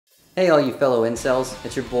Hey all you fellow incels,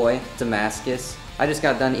 it's your boy, Damascus. I just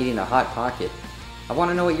got done eating a Hot Pocket. I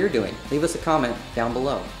want to know what you're doing. Leave us a comment down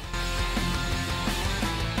below.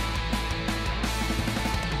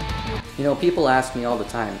 You know, people ask me all the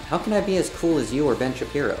time, how can I be as cool as you or Ben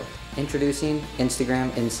Shapiro? Introducing Instagram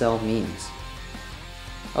Incel memes.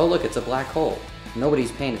 Oh look, it's a black hole.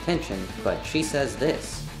 Nobody's paying attention, but she says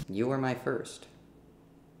this. You were my first.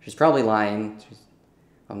 She's probably lying.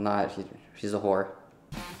 I'm not. She's a whore.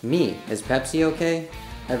 Me, is Pepsi okay?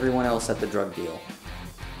 Everyone else at the drug deal.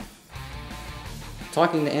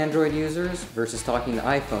 Talking to Android users versus talking to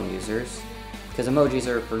iPhone users, because emojis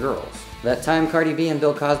are for girls. That time Cardi B and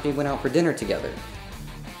Bill Cosby went out for dinner together.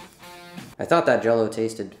 I thought that Jell-O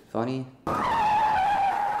tasted funny.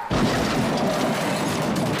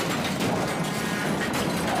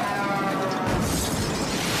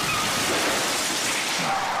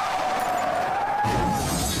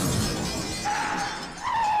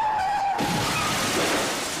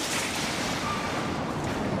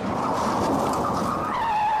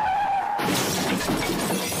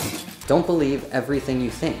 Don't believe everything you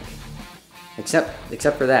think. Except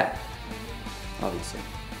for that. Obviously.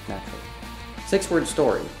 Naturally. 6-word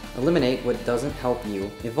story. Eliminate what doesn't help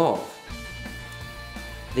you evolve.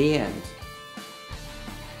 The end.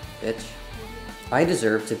 Bitch. I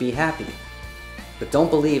deserve to be happy. But don't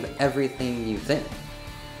believe everything you think.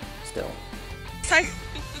 Still. I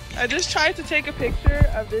just tried to take a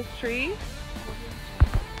picture of this tree.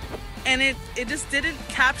 And it just didn't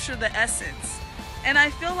capture the essence. And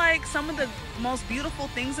I feel like some of the most beautiful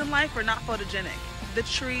things in life are not photogenic. The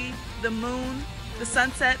tree, the moon, the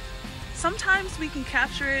sunset. Sometimes we can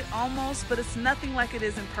capture it almost, but it's nothing like it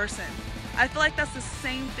is in person. I feel like that's the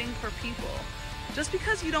same thing for people. Just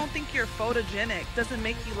because you don't think you're photogenic doesn't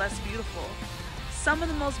make you less beautiful. Some of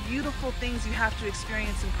the most beautiful things you have to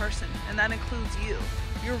experience in person, and that includes you.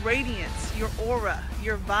 Your radiance, your aura,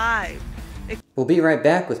 your vibe. We'll be right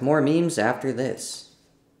back with more memes after this.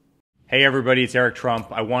 Hey everybody, it's Eric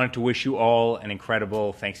Trump. I wanted to wish you all an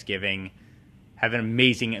incredible Thanksgiving. Have an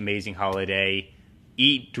amazing, amazing holiday.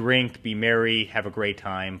 Eat, drink, be merry, have a great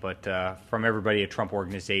time. But from everybody at Trump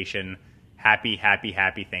Organization, happy, happy,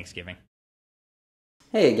 happy Thanksgiving.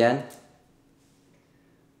 Hey again.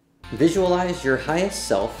 Visualize your highest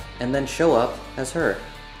self and then show up as her.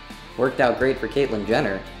 Worked out great for Caitlyn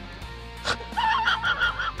Jenner.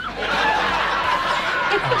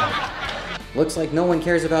 Looks like no one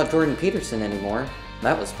cares about Jordan Peterson anymore.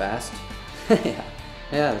 That was fast. Yeah,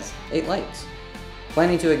 it's 8 likes.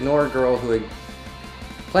 Planning to ignore a girl who ignored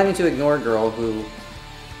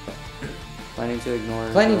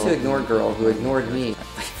me.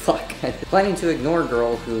 Fuck. Planning to ignore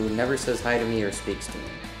girl who never says hi to me or speaks to me.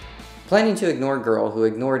 Planning to ignore girl who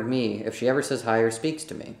ignored me if she ever says hi or speaks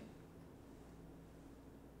to me.